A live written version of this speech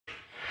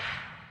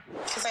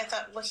because I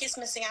thought, well, he's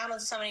missing out on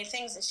so many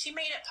things, and she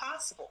made it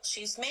possible.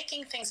 She's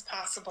making things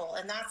possible,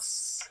 and that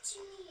is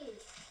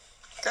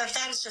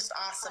just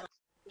awesome.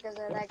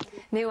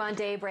 New on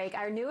Daybreak,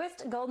 our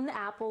newest Golden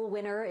Apple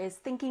winner is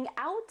thinking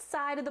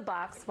outside of the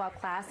box while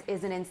class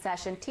isn't in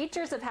session.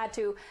 Teachers have had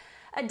to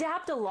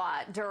adapt a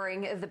lot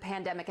during the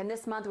pandemic, and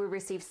this month we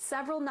received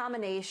several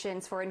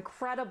nominations for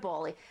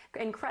incredible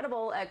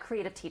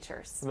creative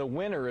teachers. The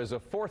winner is a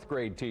fourth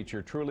grade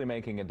teacher truly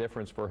making a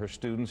difference for her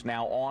students,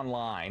 now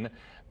online.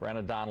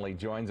 Brenna Donnelly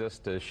joins us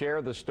to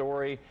share the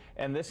story,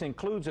 and this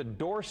includes a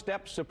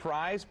doorstep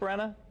surprise.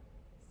 Brenna?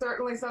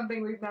 Certainly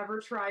something we've never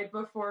tried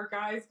before,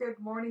 guys. Good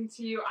morning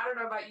to you. I don't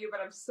know about you, but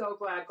I'm so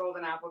glad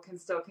Golden Apple can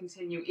still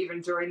continue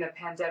even during the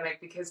pandemic,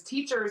 because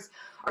teachers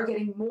are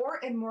getting more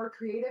and more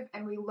creative,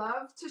 and we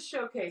love to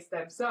showcase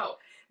them. So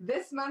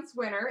this month's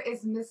winner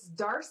is Miss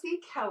Darcy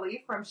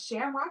Kelley from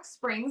Shamrock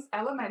Springs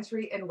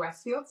Elementary in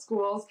Westfield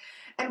schools.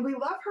 And we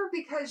love her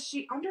because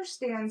she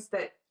understands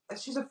that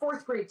she's a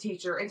fourth grade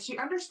teacher, and she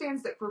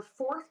understands that for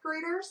fourth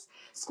graders,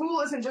 school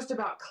isn't just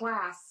about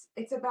class,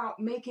 it's about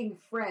making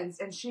friends,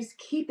 and she's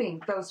keeping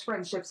those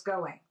friendships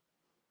going.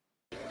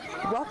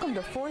 Welcome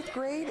to fourth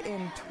grade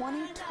in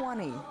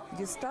 2020.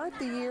 You start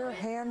the year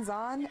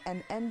hands-on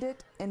and end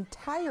it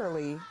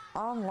entirely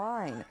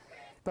online.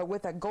 But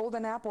with a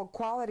Golden Apple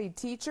quality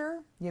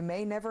teacher, you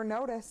may never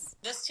notice.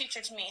 This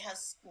teacher to me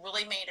has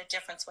really made a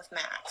difference with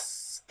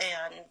Max,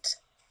 and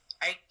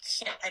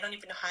I don't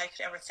even know how I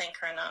could ever thank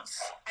her enough.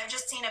 I've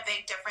just seen a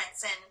big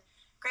difference in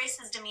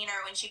Grace's demeanor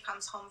when she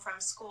comes home from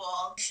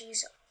school.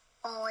 She's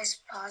always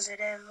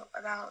positive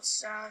about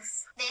stuff.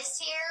 This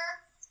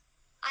year,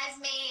 I've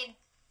made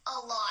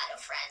a lot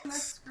of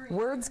friends.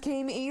 Words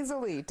came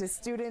easily to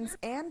students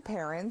and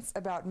parents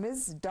about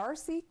Ms.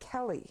 Darcy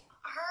Kelley.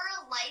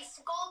 Her life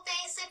goal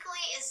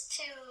basically is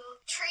to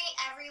treat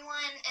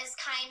everyone as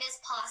kind as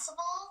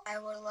possible. I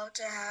would love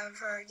to have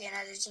her again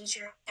as a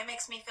teacher. It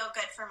makes me feel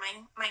good for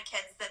my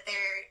kids that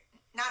they're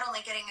not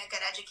only getting a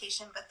good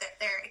education, but that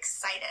they're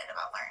excited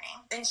about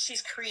learning. And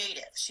she's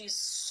creative. She's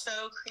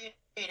so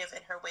creative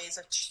in her ways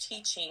of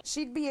teaching.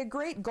 She'd be a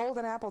great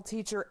Golden Apple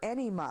teacher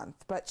any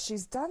month, but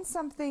she's done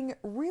something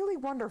really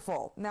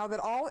wonderful now that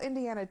all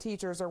Indiana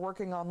teachers are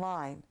working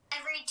online.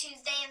 Every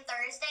Tuesday and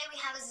Thursday, we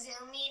have a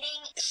Zoom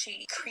meeting.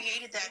 She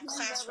created that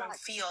classroom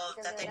feel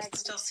that they can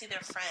still see their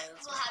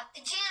friends. We'll have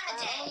pajama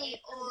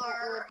day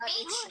or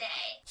beach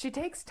day. She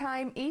takes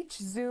time each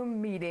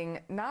Zoom meeting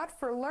not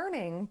for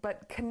learning,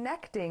 but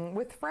connecting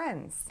with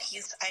friends.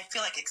 He's, I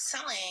feel like,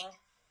 excelling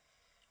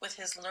with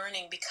his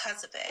learning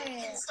because of it.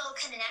 You can still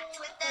connect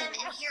with them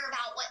and hear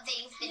about what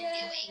they've been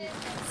doing.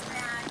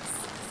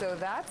 So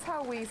that's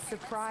how we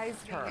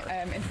surprised her.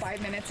 In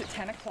 5 minutes at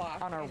 10 o'clock.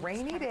 On a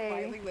rainy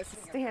day,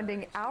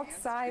 standing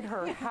outside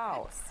her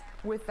house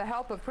with the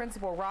help of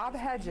Principal Rob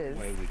Hedges.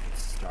 Way we could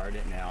start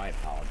it now. I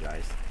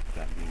apologize.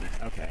 That meeting.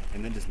 Okay,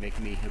 and then just make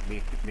me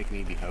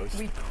be host.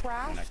 We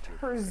crashed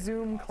her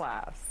Zoom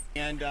class.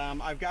 And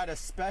I've got a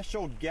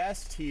special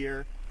guest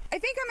here. I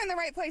think I'm in the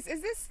right place.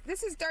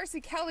 This is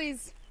Darcy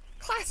Kelley's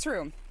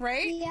classroom,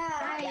 right? Yeah.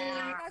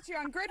 I got you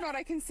on grid mode.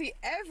 I can see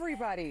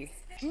everybody.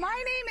 My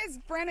name is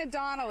Brenna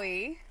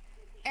Donnelly,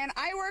 and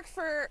I work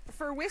for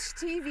Wish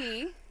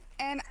TV,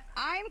 and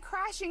I'm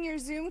crashing your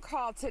Zoom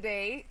call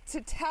today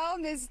to tell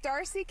Ms.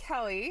 Darcy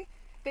Kelley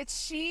that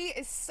she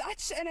is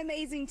such an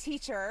amazing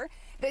teacher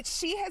that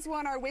she has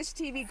won our Wish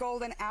TV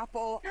Golden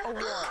Apple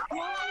Award.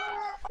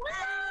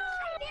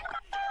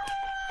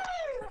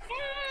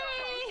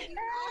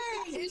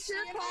 Is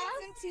your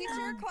class and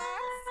teacher class?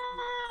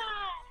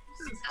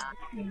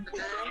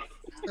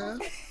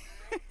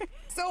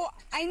 So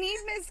I need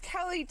Ms.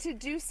 Kelley to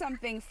do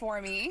something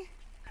for me.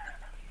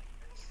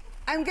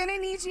 I'm gonna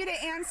need you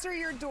to answer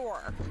your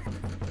door.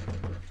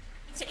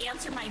 To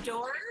answer my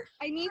door?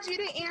 I need you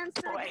to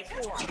answer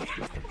the door.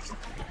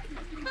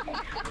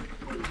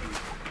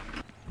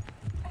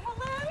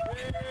 Hello?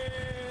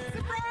 Hey.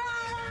 Surprise!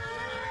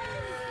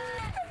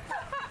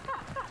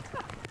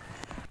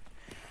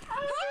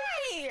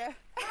 Hi!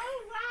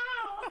 Oh,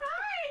 wow!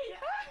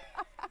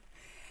 Hi!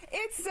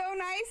 It's so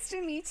nice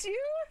to meet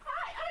you.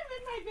 Hi, I'm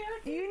in my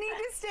bed. You need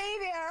to stay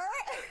there.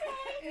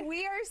 Okay.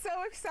 We are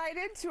so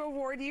excited to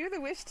award you the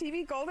Wish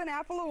TV Golden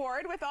Apple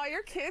Award with all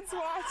your kids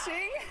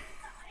watching.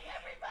 Hi,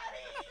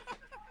 everybody!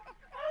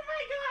 Oh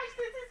my gosh,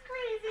 this is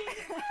crazy!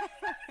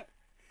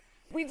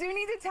 We do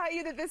need to tell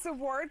you that this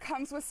award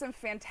comes with some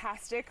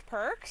fantastic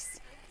perks.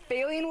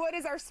 Bailey & Wood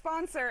is our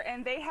sponsor,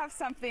 and they have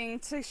something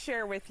to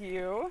share with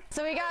you.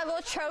 So we got a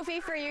little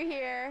trophy for you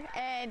here,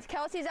 and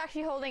Kelsey's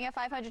actually holding a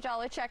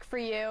 $500 check for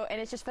you,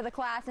 and it's just for the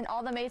class and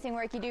all the amazing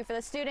work you do for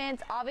the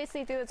students.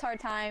 Obviously, through this hard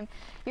time,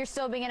 you're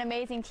still being an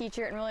amazing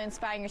teacher and really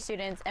inspiring your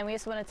students, and we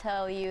just want to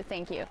tell you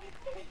thank you.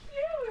 Thank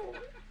you!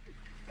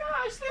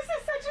 Gosh, this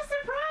is such a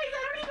surprise!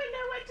 I don't even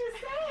know what to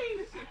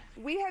say!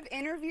 We have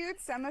interviewed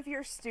some of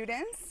your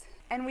students,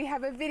 and we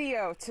have a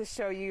video to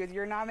show you,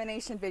 your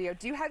nomination video.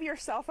 Do you have your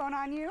cell phone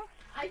on you?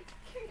 I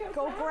can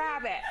Go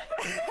grab it.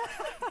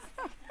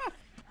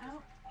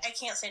 I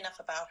can't say enough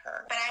about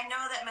her. But I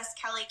know that Miss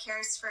Kelley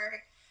cares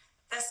for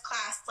this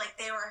class like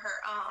they were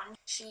her own.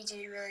 She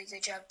did a really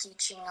good job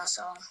teaching us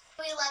all.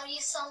 We love you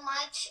so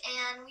much,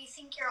 and we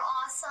think you're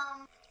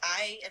awesome.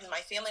 I and my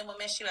family will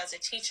miss you as a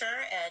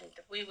teacher, and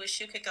we wish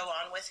you could go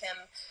on with him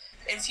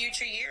in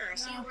future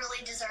years. You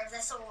really deserve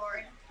this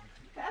award.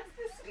 That's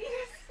the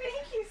sweetest.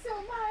 Thank you so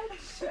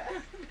much.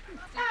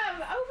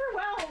 I'm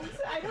overwhelmed.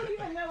 I don't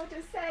even know what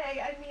to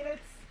say. I mean,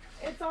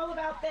 it's all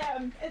about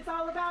them. It's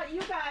all about you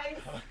guys.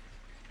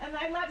 And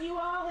I love you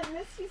all and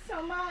miss you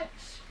so much.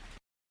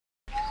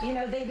 You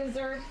know, they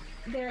deserve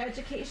their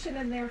education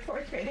and their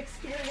fourth grade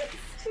experience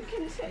to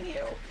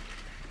continue.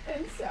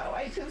 And so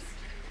I just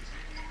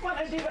want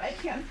to do what I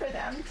can for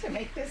them to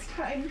make this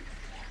time,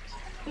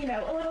 you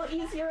know, a little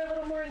easier, a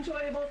little more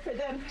enjoyable for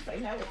them, because I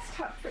know it's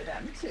tough for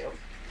them too.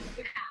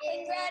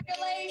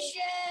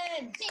 Congratulations!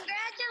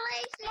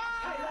 Congratulations!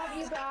 I love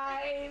you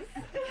guys.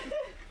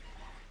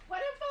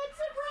 What a fun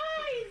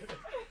surprise!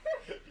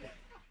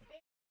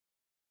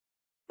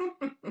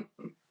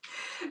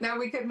 Now,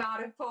 we could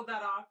not have pulled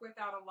that off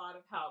without a lot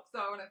of help. So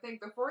I want to thank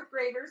the fourth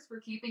graders for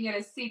keeping it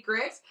a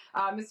secret.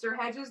 Mr.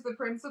 Hedges, the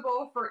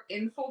principal, for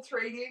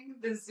infiltrating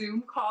the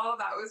Zoom call.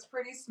 That was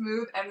pretty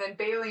smooth. And then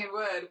Bailey and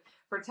Wood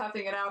for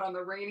toughing it out on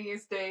the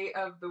rainiest day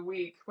of the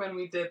week when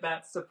we did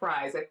that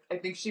surprise. I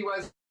think she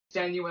was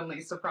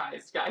genuinely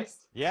surprised,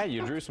 guys. Yeah,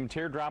 you drew some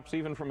teardrops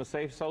even from a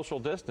safe social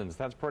distance.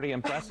 That's pretty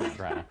impressive,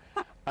 Brenna.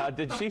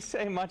 Did she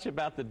say much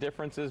about the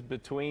differences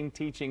between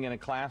teaching in a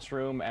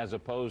classroom as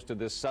opposed to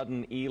this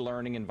sudden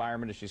e-learning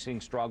environment? Is she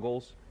seeing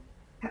struggles?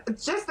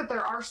 Just that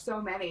there are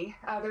so many.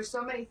 There's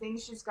so many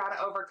things she's got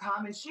to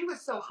overcome. And she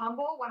was so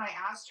humble when I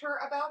asked her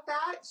about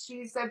that.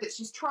 She said that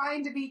she's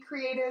trying to be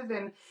creative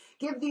and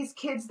give these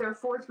kids their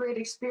fourth grade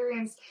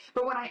experience.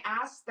 But when I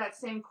asked that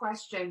same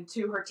question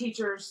to her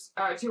teachers,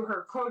 to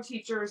her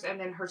co-teachers, and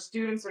then her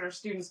students and her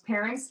students'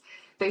 parents,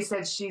 they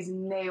said she's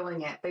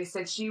nailing it. They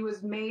said she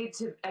was made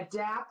to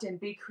adapt and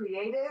be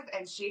creative,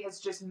 and she has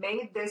just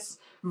made this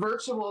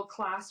virtual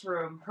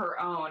classroom her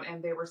own.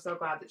 And they were so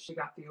glad that she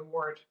got the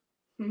award.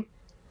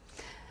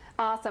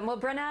 Awesome. Well,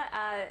 Brenna,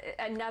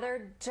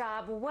 another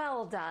job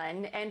well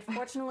done. And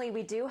fortunately,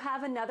 we do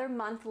have another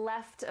month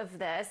left of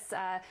this.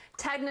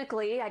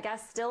 Technically, I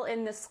guess, still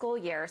in the school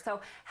year.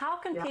 So how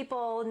can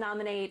people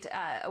nominate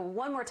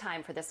one more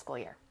time for this school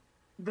year?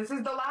 This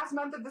is the last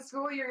month of the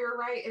school year, you're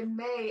right, in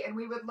May, and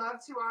we would love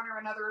to honor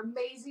another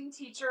amazing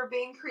teacher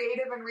being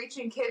creative and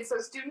reaching kids. So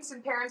students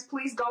and parents,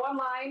 please go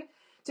online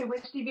to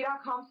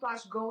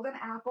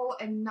wishtv.com/goldenapple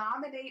and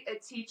nominate a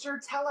teacher.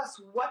 Tell us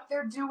what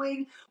they're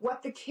doing,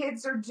 what the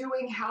kids are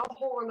doing, how the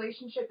whole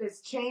relationship has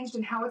changed,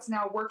 and how it's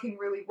now working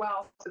really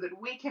well so that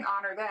we can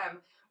honor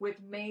them with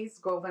May's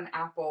Golden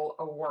Apple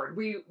Award.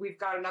 We've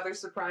got another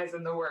surprise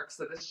in the works,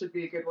 so this should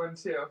be a good one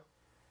too.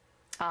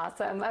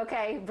 Awesome.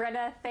 Okay,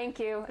 Brenda, thank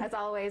you. As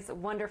always,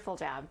 wonderful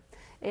job.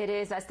 It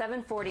is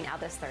 7:40 now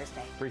this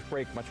Thursday. Brief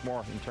break, much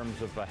more in terms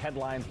of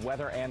headlines,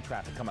 weather, and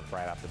traffic coming up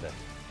right after this.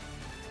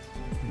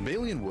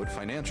 Bailey & Wood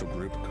Financial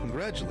Group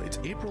congratulates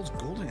April's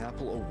Golden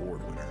Apple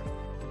Award winner.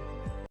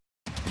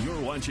 You're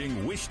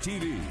watching Wish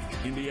TV,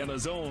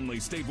 Indiana's only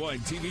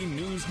statewide TV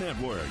news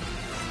network.